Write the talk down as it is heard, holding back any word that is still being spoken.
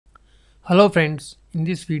Hello friends, in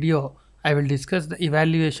this video I will discuss the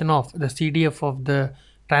evaluation of the CDF of the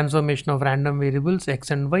transformation of random variables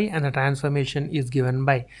x and y, and the transformation is given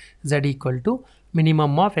by z equal to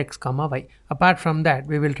minimum of x comma y. Apart from that,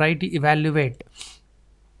 we will try to evaluate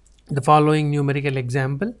the following numerical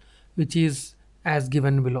example, which is as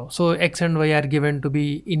given below. So x and y are given to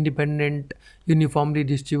be independent uniformly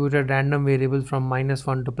distributed random variables from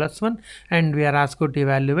 -1 to +1, and we are asked to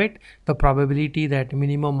evaluate the probability that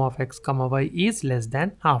minimum of x comma y is less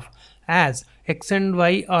than half. As x and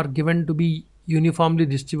y are given to be uniformly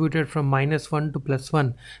distributed from -1 to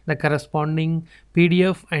 +1, the corresponding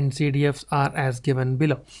PDF and CDFs are as given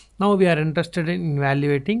below. Now we are interested in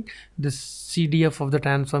evaluating the CDF of the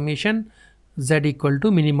transformation z equal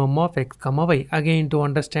to minimum of x comma y. Again, to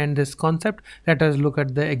understand this concept, let us look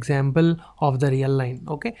at the example of the real line.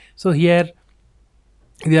 Okay, so here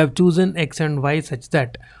we have chosen x and y such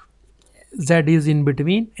that z is in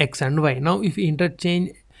between x and y. Now if we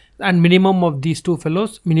interchange, and minimum of these two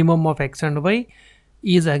fellows, minimum of x and y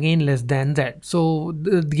is again less than z, so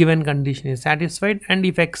the given condition is satisfied. And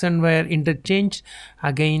if x and y are interchanged,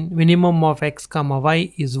 again minimum of x comma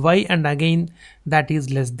y is y, and again that is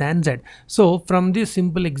less than z. So from this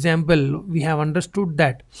simple example we have understood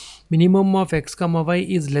that minimum of x comma y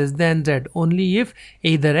is less than z only if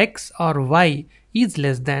either x or y is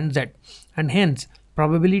less than z, and hence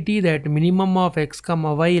probability that minimum of x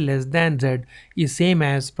comma y less than z is same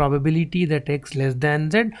as probability that x less than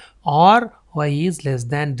z or y is less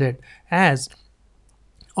than z. As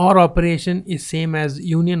OR operation is same as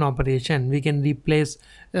union operation, we can replace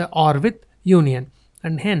OR with union,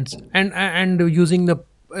 and hence and using the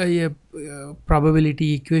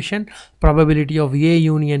probability equation, probability of A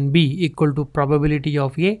union B equal to probability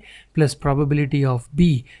of A plus probability of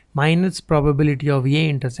B minus probability of A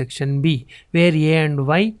intersection B, where A and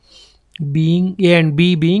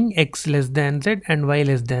B being x less than z and y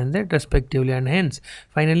less than z respectively, and hence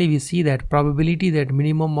finally we see that probability that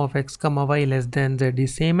minimum of x comma y less than z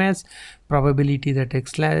is same as probability that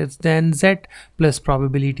x less than z plus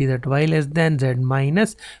probability that y less than z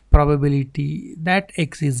minus probability that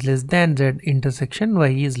x is less than z intersection y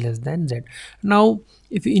is less than z. Now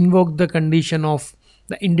if we invoke the condition of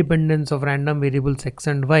the independence of random variables x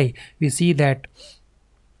and y, we see that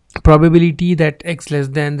probability that x less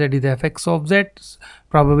than z is fx of z,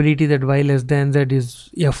 probability that y less than z is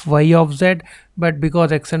fy of z, but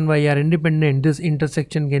because x and y are independent, this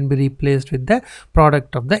intersection can be replaced with the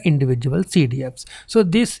product of the individual CDFs. So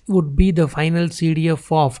this would be the final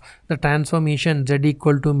CDF of the transformation z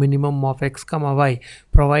equal to minimum of x comma y,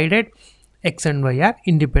 provided x and y are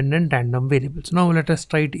independent random variables. Now let us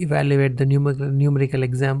try to evaluate the numerical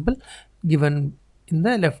example given in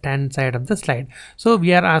the left hand side of the slide. So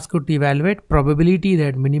we are asked to evaluate probability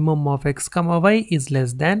that minimum of x comma y is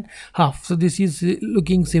less than half. So this is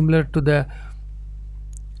looking similar to the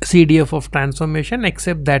CDF of transformation,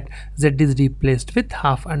 except that z is replaced with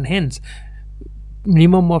half, and hence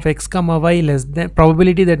minimum of x comma y less than,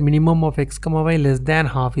 probability that minimum of x comma y less than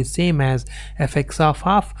half is same as fx of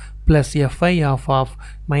half plus fy of half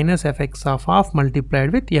minus fx of half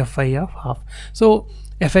multiplied with fy of half. So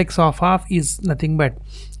fx of half is nothing but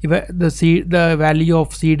the value of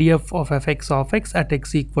CDF of fx of x at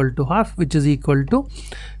x equal to half, which is equal to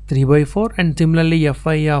 3 by 4, and similarly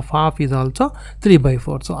fy of half is also 3 by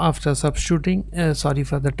 4. So after substituting, sorry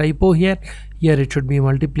for the typo here it should be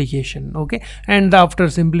multiplication. Okay, and after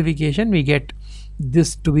simplification we get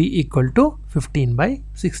this to be equal to 15 by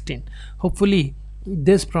 16. Hopefully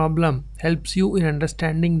this problem helps you in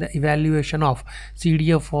understanding the evaluation of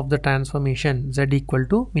CDF of the transformation z equal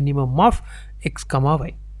to minimum of x comma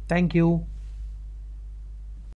y. Thank you.